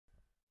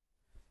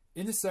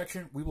In this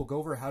section, we will go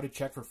over how to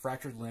check for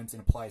fractured limbs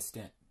and apply a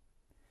stent.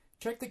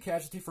 Check the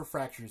casualty for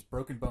fractures,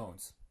 broken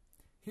bones.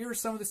 Here are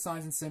some of the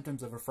signs and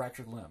symptoms of a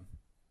fractured limb.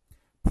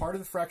 Part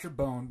of the fractured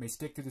bone may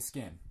stick to the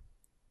skin.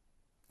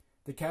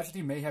 The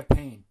casualty may have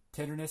pain,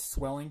 tenderness,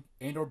 swelling,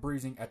 and or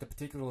bruising at the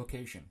particular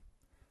location.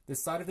 The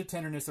site of the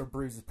tenderness or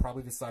bruise is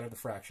probably the site of the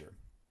fracture.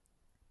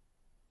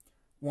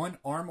 One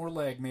arm or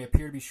leg may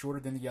appear to be shorter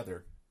than the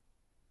other.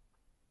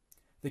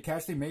 The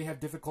casualty may have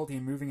difficulty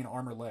in moving an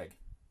arm or leg.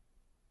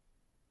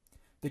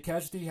 The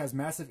casualty has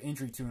massive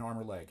injury to an arm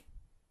or leg.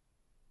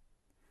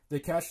 The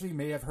casualty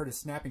may have heard a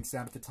snapping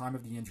sound at the time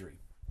of the injury.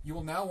 You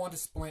will now want to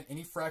splint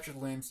any fractured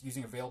limbs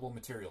using available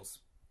materials.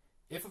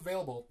 If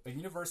available, a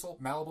universal,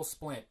 malleable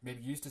splint may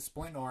be used to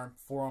splint an arm,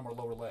 forearm, or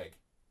lower leg.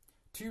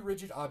 Two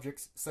rigid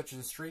objects, such as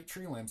a straight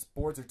tree limbs,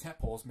 boards, or tent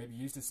poles, may be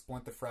used to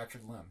splint the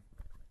fractured limb.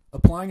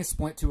 Applying a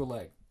splint to a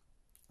leg.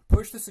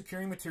 Push the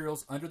securing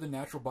materials under the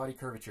natural body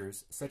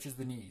curvatures, such as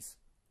the knees.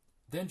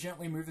 Then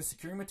gently move the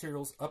securing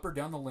materials up or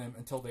down the limb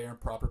until they are in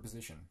proper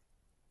position.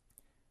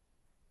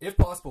 If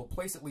possible,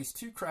 place at least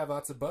 2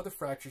 cravats above the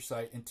fracture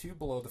site and 2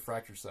 below the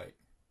fracture site.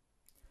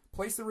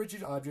 Place the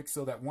rigid object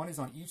so that one is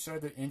on each side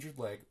of the injured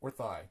leg or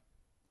thigh.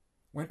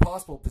 When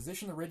possible,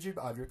 position the rigid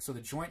object so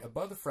the joint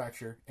above the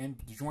fracture and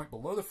the joint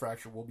below the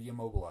fracture will be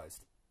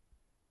immobilized.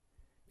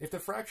 If the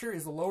fracture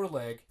is the lower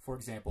leg, for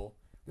example,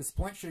 the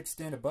splint should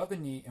extend above the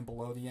knee and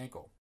below the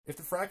ankle. If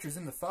the fracture is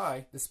in the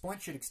thigh, the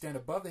splint should extend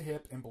above the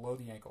hip and below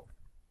the ankle.